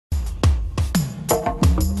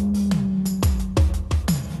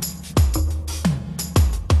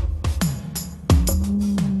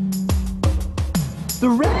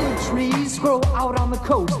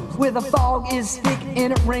where the fog is thick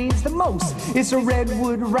and it rains the most. It's a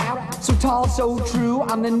redwood rap, so tall, so true.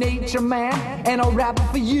 I'm the nature man, and I'll rap it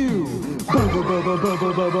for you.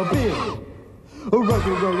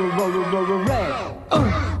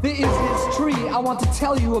 There is this tree I want to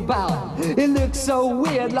tell you about. It looks so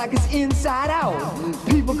weird, like it's inside out.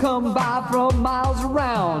 People come by from miles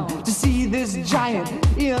around to see this giant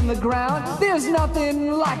in the ground. There's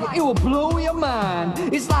nothing like it, it will blow your mind.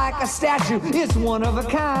 It's like a statue, it's one of a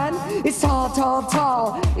kind. It's tall, tall,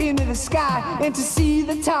 tall, into the sky. And to see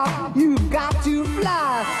the top, you've got to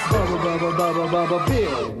fly. Big.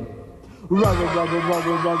 Red.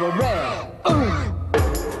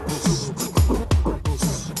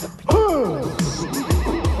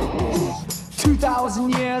 2,000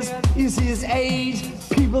 years is his age.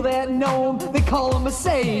 People that know him, they call him a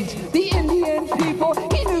sage. The Indian people,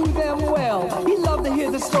 he knew them well. He loved to hear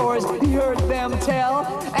the stories, he heard them tell.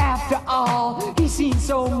 After all, he's seen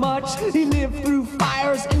so much. He lived through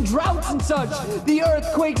fires and droughts and such. The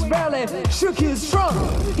earthquakes barely shook his trunk.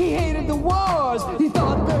 He hated the wars, he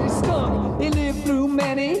thought they stunk. He lived through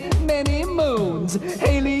many, many moons.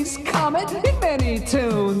 Haley's Comet in many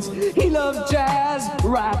tunes. He loved jazz,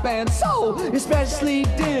 rap, and soul, especially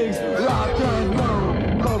digs rock and roll.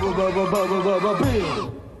 Big.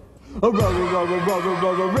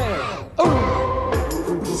 Red.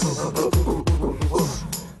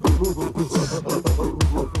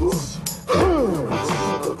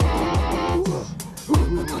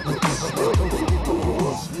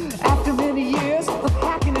 After many years of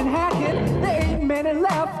hacking and hacking, there ain't many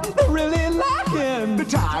left that really lacking. The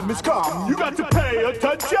time has come, you got to pay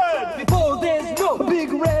attention. Before there's no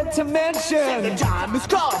big red to mention. The time has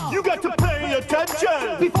come, you got to pay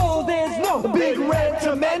attention. Before there's no big red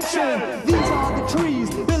to mention. These are the trees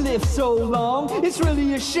that live so long. It's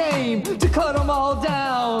really a shame to cut them all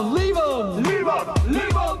down. Leave them, Leave them,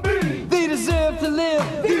 leave them be. they deserve to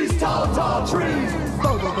live. These tall, tall trees.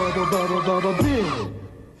 Big.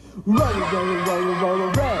 Red. Big.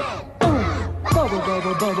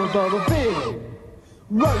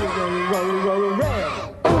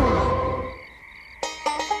 Red.